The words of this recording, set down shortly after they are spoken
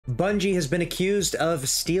Bungie has been accused of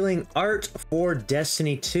stealing art for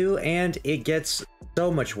Destiny 2, and it gets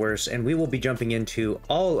so much worse, and we will be jumping into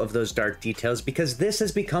all of those dark details because this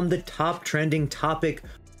has become the top trending topic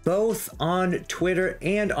both on Twitter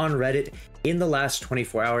and on Reddit in the last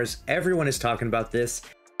 24 hours. Everyone is talking about this.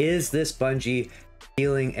 Is this Bungie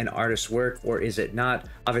stealing an artist's work, or is it not?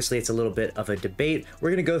 Obviously, it's a little bit of a debate. We're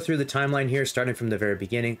going to go through the timeline here, starting from the very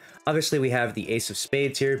beginning. Obviously, we have the Ace of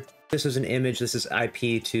Spades here. This is an image. This is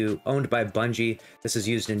IP owned by Bungie. This is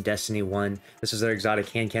used in Destiny 1. This is their exotic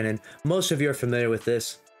hand cannon. Most of you are familiar with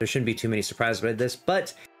this. There shouldn't be too many surprises about this,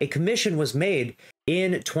 but a commission was made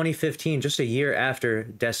in 2015, just a year after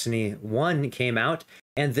Destiny 1 came out,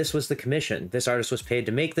 and this was the commission. This artist was paid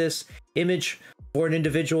to make this image for an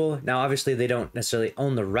individual. Now, obviously, they don't necessarily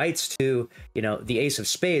own the rights to, the Ace of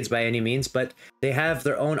Spades by any means, but they have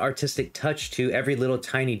their own artistic touch to every little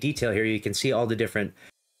tiny detail here. You can see all the different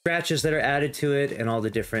scratches that are added to it and all the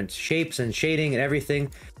different shapes and shading and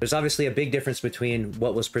everything. There's obviously a big difference between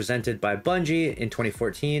what was presented by Bungie in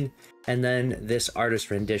 2014 and then this artist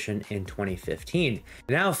rendition in 2015.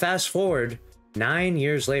 Now, fast forward 9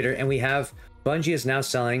 years later, and we have Bungie is now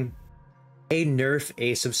selling a Nerf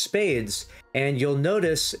Ace of Spades. And you'll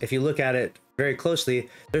notice, if you look at it very closely,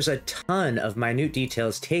 there's a ton of minute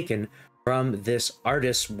details taken from this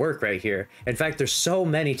artist's work right here. In fact, there's so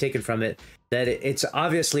many taken from it that it's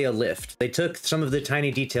obviously a lift. They took some of the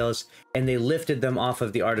tiny details and they lifted them off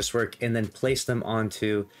of the artist's work and then placed them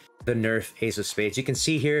onto the Nerf Ace of Spades. You can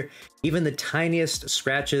see here, even the tiniest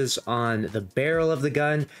scratches on the barrel of the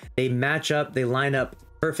gun, they match up, they line up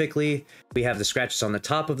perfectly. We have the scratches on the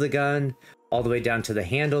top of the gun, all the way down to the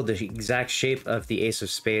handle, the exact shape of the Ace of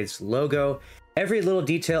Spades logo. Every little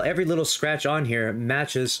detail, every little scratch on here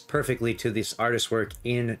matches perfectly to this artist's work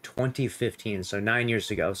in 2015, so 9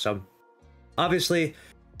 years ago. So obviously,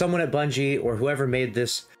 someone at Bungie or whoever made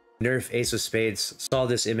this Nerf Ace of Spades saw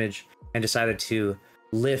this image and decided to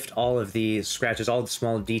lift all of the scratches, all the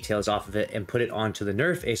small details off of it and put it onto the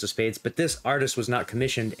Nerf Ace of Spades. But this artist was not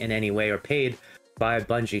commissioned in any way or paid by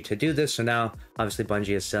Bungie to do this. So now, obviously,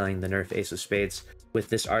 Bungie is selling the Nerf Ace of Spades with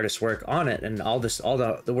this artist's work on it, and all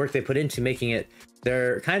the work they put into making it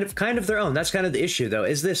their kind of their own. That's kind of the issue, though.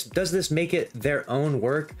 Does this make it their own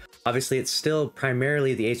work? Obviously, it's still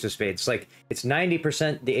primarily the Ace of Spades. Like, it's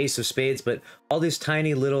 90% the Ace of Spades, but all these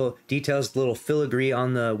tiny little details, little filigree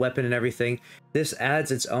on the weapon and everything, this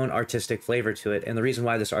adds its own artistic flavor to it. And the reason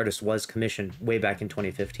why this artist was commissioned way back in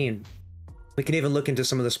 2015. We can even look into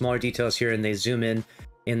some of the smaller details here, and they zoom in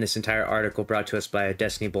this entire article brought to us by a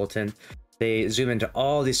Destiny Bulletin. They zoom into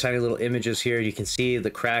all these tiny little images here. You can see the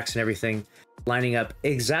cracks and everything lining up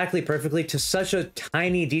exactly perfectly to such a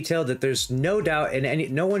tiny detail that there's no doubt,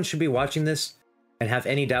 and no one should be watching this and have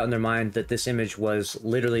any doubt in their mind that this image was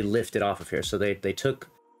literally lifted off of here. So they took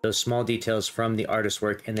those small details from the artist's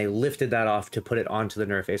work and they lifted that off to put it onto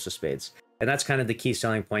the Nerf Ace of Spades. And that's kind of the key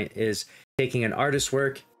selling point, is taking an artist's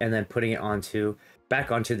work and then putting it back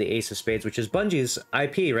onto the Ace of Spades, which is Bungie's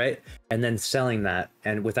IP, right? And then selling that,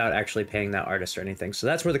 and without actually paying that artist or anything. So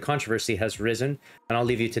that's where the controversy has risen. And I'll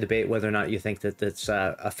leave you to debate whether or not you think that that's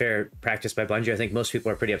a fair practice by Bungie. I think most people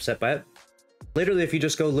are pretty upset by it. Literally, if you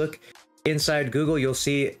just go look inside Google, you'll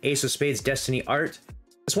see Ace of Spades Destiny art.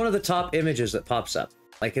 It's one of the top images that pops up.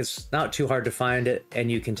 Like, it's not too hard to find it, and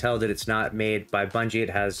you can tell that it's not made by Bungie. It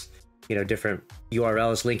has, different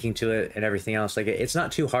URLs linking to it and everything else. Like, it's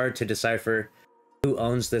not too hard to decipher who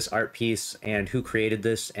owns this art piece and who created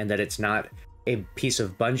this, and that it's not a piece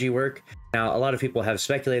of Bungie work. Now, a lot of people have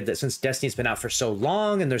speculated that since Destiny's been out for so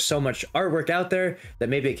long and there's so much artwork out there, that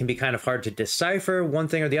maybe it can be kind of hard to decipher one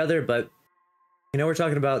thing or the other. But, we're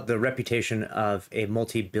talking about the reputation of a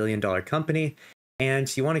multi-billion-dollar company,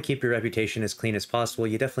 and you want to keep your reputation as clean as possible.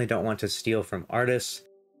 You definitely don't want to steal from artists.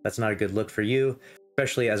 That's not a good look for you,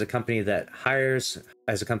 especially as a company that hires,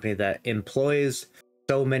 as a company that employs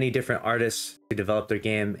so many different artists to develop their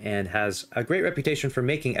game and has a great reputation for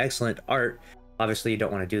making excellent art. Obviously, you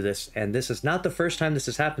don't want to do this. And this is not the first time this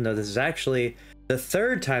has happened, though. This is actually the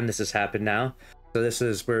third time this has happened now. So this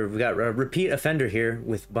is where we've got a repeat offender here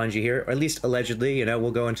with Bungie here, or at least allegedly.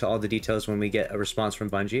 We'll go into all the details when we get a response from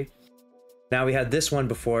Bungie. Now, we had this one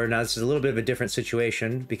before. Now, this is a little bit of a different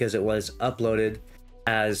situation because it was uploaded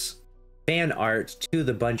as fan art to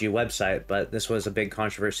the Bungie website, but this was a big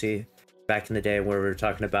controversy back in the day where we were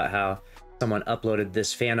talking about how someone uploaded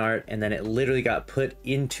this fan art and then it literally got put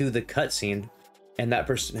into the cutscene and that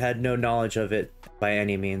person had no knowledge of it by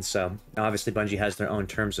any means. So now obviously Bungie has their own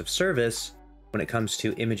terms of service when it comes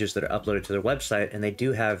to images that are uploaded to their website, and they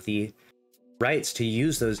do have the rights to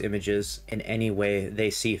use those images in any way they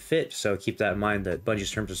see fit. So keep that in mind, that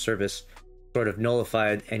Bungie's terms of service sort of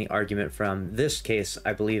nullified any argument from this case.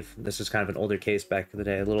 I believe this is kind of an older case back in the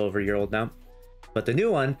day, a little over a year old now. But the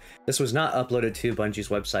new one, this was not uploaded to Bungie's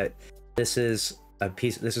website. This is a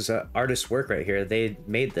piece, this is an artist's work right here. They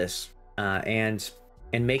made this, and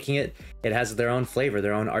in making it, it has their own flavor,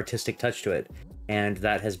 their own artistic touch to it. And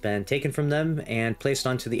that has been taken from them and placed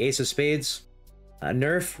onto the Ace of Spades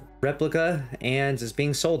Nerf replica and is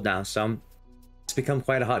being sold now. So it's become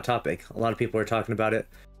quite a hot topic. A lot of people are talking about it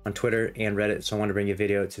on Twitter and Reddit. So I want to bring you a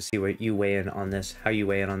video to see what you weigh in on this, how you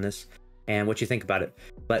weigh in on this, and what you think about it.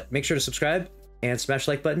 But make sure to subscribe and smash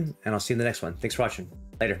the like button, and I'll see you in the next one. Thanks for watching.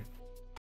 Later.